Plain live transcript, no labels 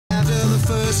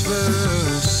first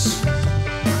verse.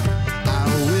 I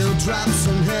will drop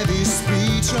some heavy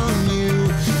speech on you,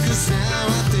 'cause now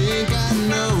I think I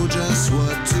know just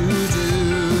what to do.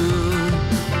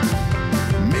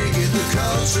 Make it the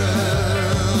culture,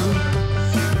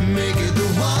 make it the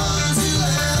ones you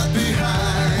left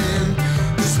behind,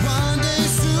 'cause one day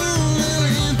soon they'll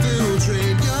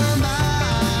infiltrate your mind.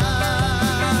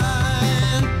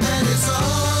 And it's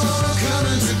all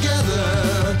coming together,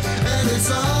 and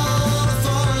it's all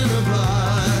falling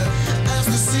apart as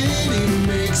the city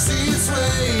makes its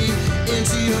way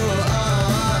into your heart.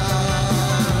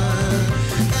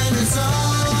 And it's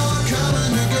all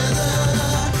coming together,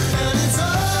 and it's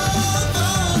all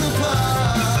falling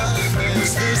apart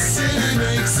as the city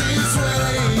makes its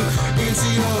way into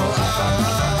your heart.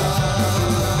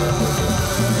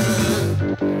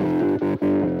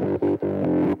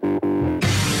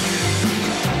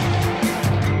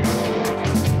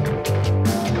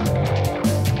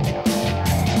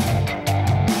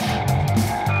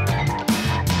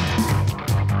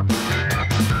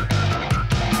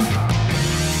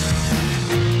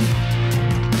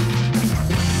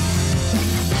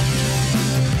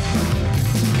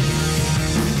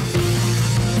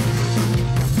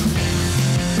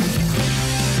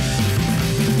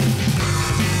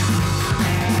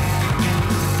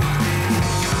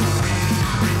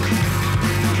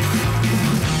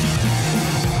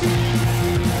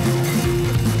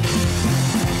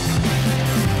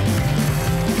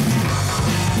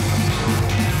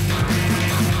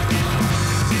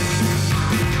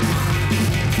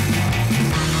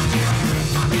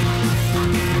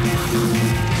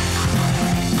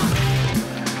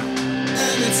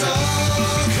 It's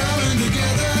all coming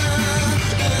together,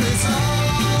 and it's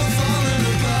all falling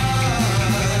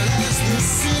apart as the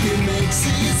city makes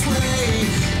its way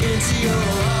into your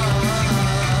heart.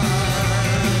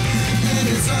 And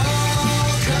it's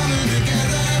all coming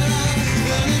together,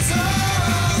 and it's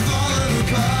all falling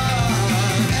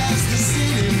apart as the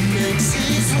city makes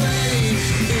its way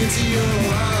into your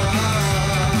heart.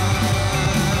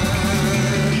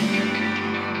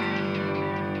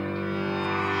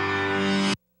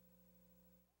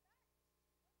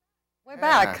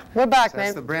 We're back, man.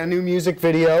 That's the brand new music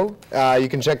video. You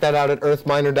can check that out at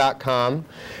earthminer.com.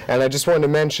 And I just wanted to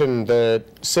mention the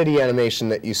city animation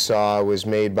that you saw was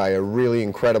made by a really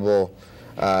incredible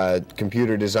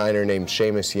computer designer named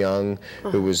Seamus Young,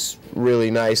 who was really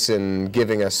nice in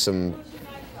giving us some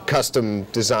custom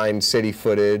designed city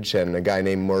footage, and a guy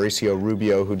named Mauricio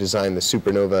Rubio who designed the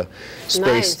Supernova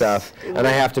space stuff. And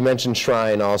I have to mention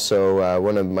Shrine also,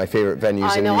 one of my favorite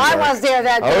venues in New York. I was there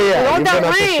that day. Oh yeah, you that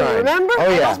rain, remember? Oh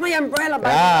yeah. I lost my umbrella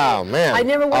back Oh man. I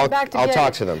never went back to get it. I'll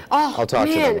talk to them. Oh, I'll talk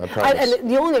to them, I promise. And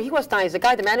the owner, he was nice, the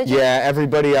guy, the manager? Yeah,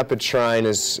 everybody up at Shrine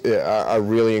is are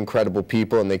really incredible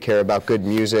people, and they care about good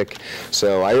music.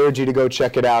 So I urge you to go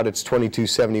check it out. It's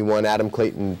 2271 Adam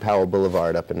Clayton Powell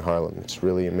Boulevard up in Harlem. It's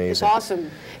really amazing. It's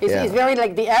awesome. It's very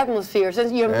like the atmosphere.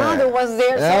 Since your mother was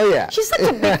there, so oh yeah, she's such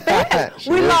a big fan.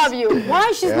 We love you.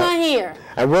 Why she's not here?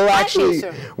 And we'll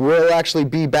actually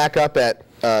be back up at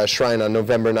Shrine on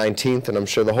November 19th, and I'm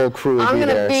sure the whole crew will be there. I'm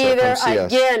going to be there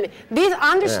again.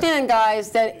 Understand,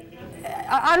 guys, that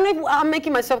I don't know if I'm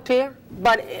making myself clear,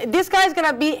 but this guy's going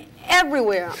to be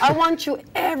everywhere. I want you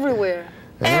everywhere.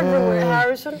 Everywhere,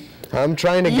 Harrison. I'm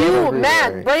trying to get you,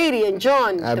 Matt, Brady, and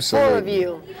John, the four of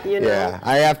you. You know? Yeah,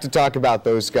 I have to talk about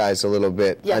those guys a little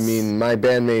bit. Yes. I mean, my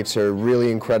bandmates are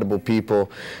really incredible people.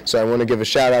 So I want to give a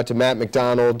shout out to Matt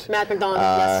McDonald. Matt McDonald,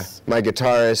 yes. My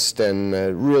guitarist, and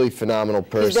a really phenomenal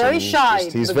person. He's very shy.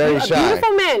 He's very shy. A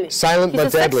beautiful man. Silent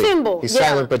but deadly. Sex symbol. He's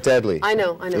silent but deadly. I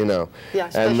know, I know. You know. Yeah,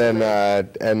 and then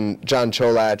and John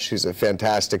Cholach, who's a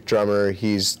fantastic drummer.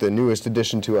 He's the newest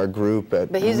addition to our group.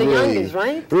 But he's the youngest,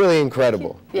 right? Really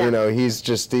incredible. Yeah. You know, he's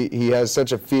just he has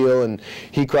such a feel, and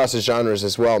he crosses genres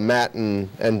as well. Matt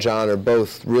and John are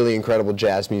both really incredible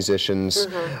jazz musicians,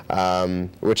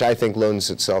 which I think loans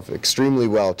itself extremely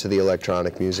well to the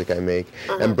electronic music I make.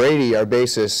 And Brady, our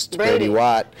bassist, Brady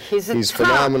Watt, he's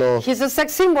phenomenal. He's a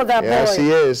sex symbol, that boy. Yes, he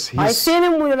is. I seen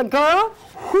him with a girl.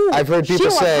 I've heard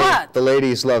people say the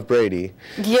ladies love Brady.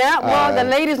 Yeah, well, the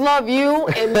ladies love you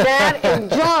and Matt and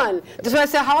John. That's why I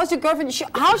said, how's your girlfriend?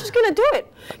 How's she going to do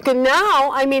it? Because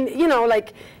now, I mean, you know,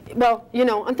 like, well, you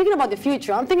know, I'm thinking about the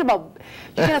future. I'm thinking about,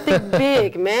 you got to think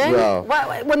big, man. Well,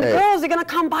 when girls are going to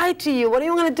come by to you, what are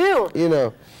you going to do? You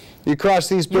know, you cross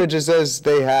these bridges as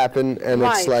they happen, and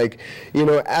it's like, you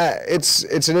know,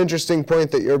 it's an interesting point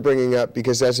that you're bringing up,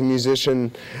 because as a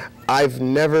musician, I've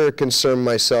never concerned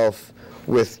myself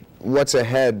with what's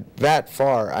ahead that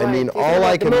far. I Right. mean, It's all about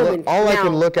I the can moment, I can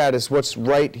now. look at is what's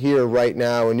right here, right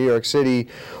now in New York City,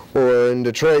 or in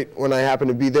Detroit when I happen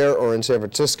to be there, or in San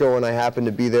Francisco when I happen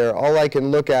to be there. All I can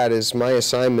look at is my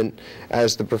assignment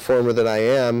as the performer that I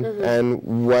am, and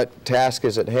what task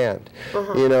is at hand.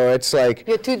 You know, it's like,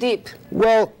 You're too deep.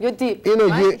 well, You're deep. you know,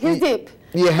 right? He's deep.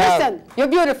 you have- Listen, you're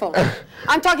beautiful.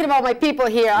 I'm talking about my people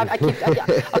here.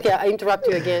 Okay, I interrupt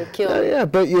you again. Kill me. Yeah,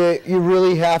 but you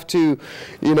really have to,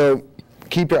 you know,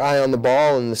 keep your eye on the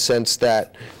ball in the sense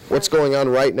that what's going on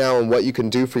right now and what you can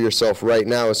do for yourself right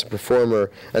now as a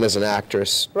performer and as an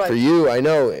actress. Right. For you, I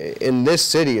know, in this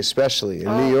city especially,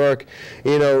 in New York,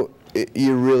 you know,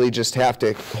 you really just have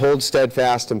to hold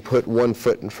steadfast and put one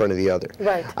foot in front of the other.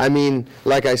 Right. I mean,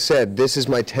 like I said, this is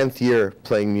my 10th year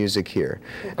playing music here.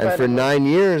 And for Incredible. 9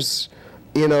 years,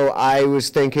 you know, I was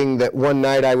thinking that one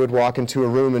night I would walk into a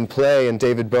room and play, and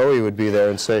David Bowie would be there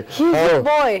and say, He's your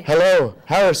boy. hello,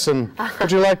 Harrison,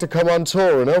 would you like to come on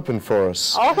tour and open for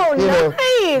us? Oh, You know,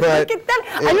 nice. but- Look at that.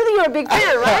 I knew that you're a big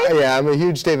fan, right? Yeah, I'm a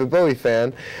huge David Bowie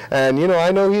fan, and you know,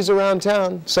 I know he's around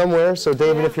town somewhere, so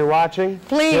David, if you're watching,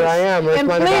 Please. here I am, And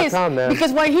please, earthminer.com, man.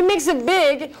 because when he makes it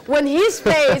big, when his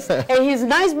face and his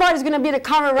nice body is going to be the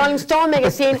cover of Rolling Stone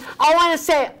magazine, I want to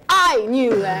say, I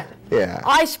knew that. Yeah.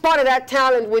 I spotted that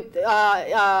talent with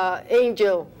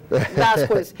Angel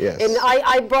Vasquez. Yes. And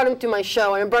I brought him to my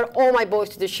show, and I brought all my boys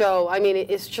to the show. I mean,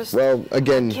 it's just, Well,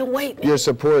 again, can't wait. your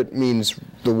support means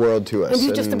the world to us. and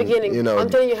it's just the beginning. You know, I'm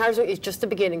telling you, Harrison, it's just the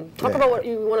beginning. Talk Yeah. about what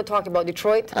you want to talk about,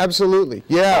 Detroit. Absolutely.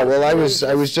 Yeah, well, I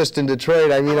was just in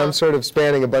Detroit. I mean, Uh-huh. I'm sort of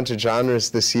spanning a bunch of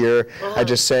genres this year. I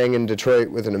just sang in Detroit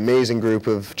with an amazing group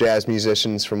of jazz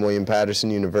musicians from William Patterson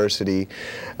University,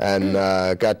 and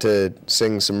got to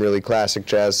sing some really classic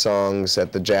jazz songs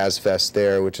at the Jazz Fest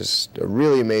there, which is a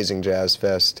really amazing jazz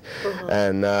fest.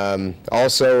 And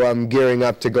also, I'm gearing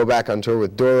up to go back on tour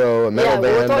with Doro, a metal Yeah, we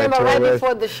band were talking I about tour right with.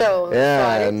 before the show. on Yeah,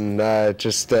 Friday. and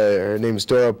just her name's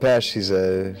Doro Pesh.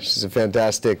 She's a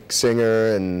fantastic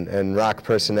singer and rock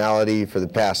personality for the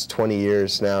past 20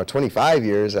 years now, 25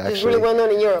 years actually. She's really well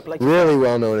known in Europe. Like, Really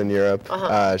well known in Europe.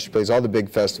 She plays all the big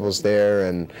festivals there,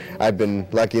 and I've been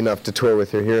lucky enough to tour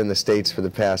with her here in the States for the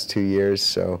past 2 years,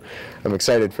 so I'm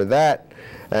excited for that.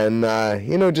 And,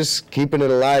 you know, just keeping it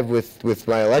alive with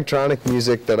my electronic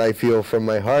music that I feel from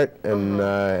my heart, and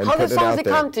how putting the it songs out they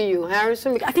there. come to you,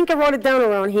 Harrison? I think I wrote it down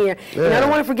around here, and I Yeah. don't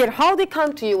want to forget how they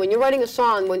come to you when you're writing a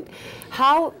song.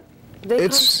 How they come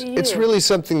to you. It's really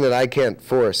something that I can't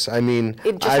force. I mean,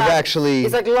 It just I've happens. actually.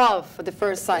 It's like love at the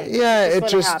first sight. Yeah, Just it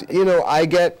let just, happen. you know, I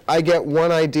get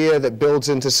one idea that builds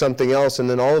into something else, and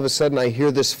then all of a sudden I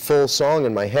hear this full song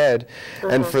in my head,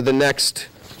 and for the next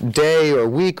day or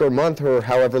week or month or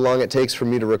however long it takes for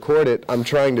me to record it, I'm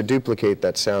trying to duplicate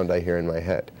that sound I hear in my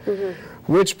head.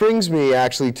 Which brings me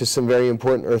actually to some very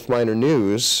important Earth Minor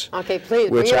news, Okay, please,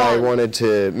 bring which it I on. wanted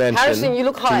to mention Harrison, you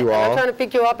look to hot. I'm you not all. trying to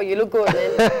pick you up, but you look good,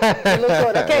 man. You look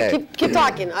good. Okay, Hey. keep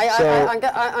talking. I'm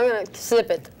gonna slip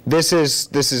it. This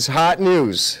is hot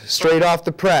news, straight off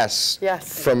the press.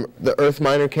 Yes. From the Earth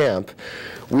Minor camp.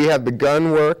 We have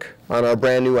begun work on our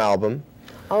brand new album.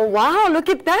 Oh wow, look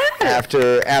at that.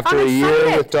 After I'm a year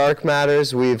excited. with Dark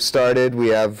Matters, we've started. We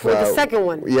have With the second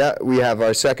one. Yeah, we have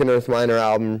our second Earth Minor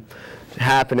album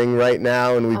happening right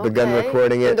now, and we've begun Okay,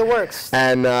 recording it. in the works.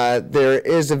 And there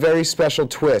is a very special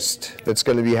twist that's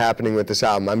going to be happening with this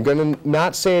album. I'm going to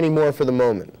not say any more for the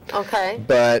moment. Okay.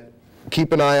 But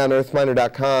keep an eye on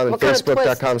earthminer.com and What kind of twist?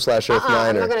 facebook.com/earthminer.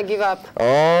 I'm not gonna give up. Oh.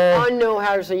 Oh no,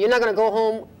 Harrison, you're not gonna go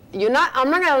home. I'm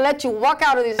not gonna let you walk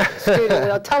out of this studio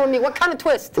without telling me what kind of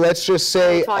twist. Let's just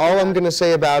say, talking all I'm about? going to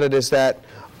say about it is that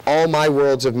all my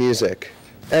worlds of music,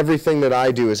 everything that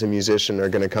I do as a musician, are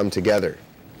going to come together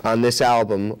on this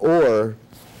album or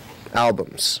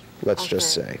albums, let's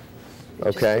just Okay. say.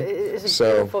 Okay? It's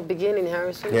a beautiful beginning,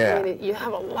 Harrison. Yeah. I mean, you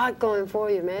have a lot going for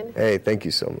you, man. Hey, thank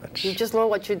you so much. You just love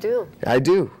what you do. I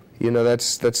do. You know,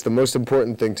 that's the most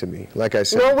important thing to me, like I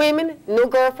said. No women, no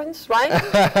girlfriends, right? You're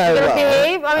gonna Well,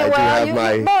 behave. I I mean, do well,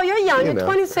 have my- you're young. you You're know.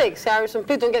 26, Harrison.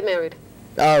 Please don't get married.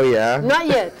 Oh, yeah? Not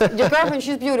yet. Your girlfriend,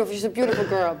 she's beautiful. She's a beautiful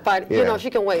girl, but you Yeah. know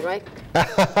she can wait, right?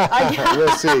 We'll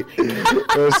see.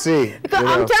 We'll see. Because you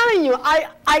I'm know. telling you,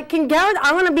 I can guarantee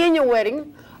I'm gonna be in your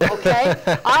wedding. Okay,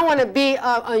 I want to be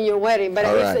on your wedding, but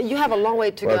All right. you have a long way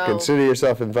to Well, go. consider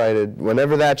yourself invited,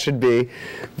 whenever that should be.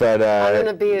 But, I'm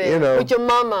gonna be there you know, with your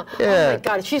mama. Oh Yeah. my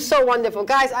God, she's so wonderful,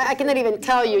 guys. I cannot even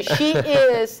tell you.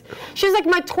 She's like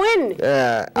my twin.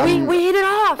 yeah, We hit it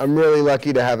off. I'm really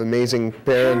lucky to have amazing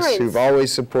parents Parents. who've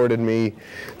always supported me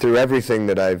through everything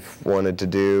that I've wanted to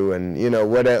do, and you know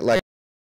what, like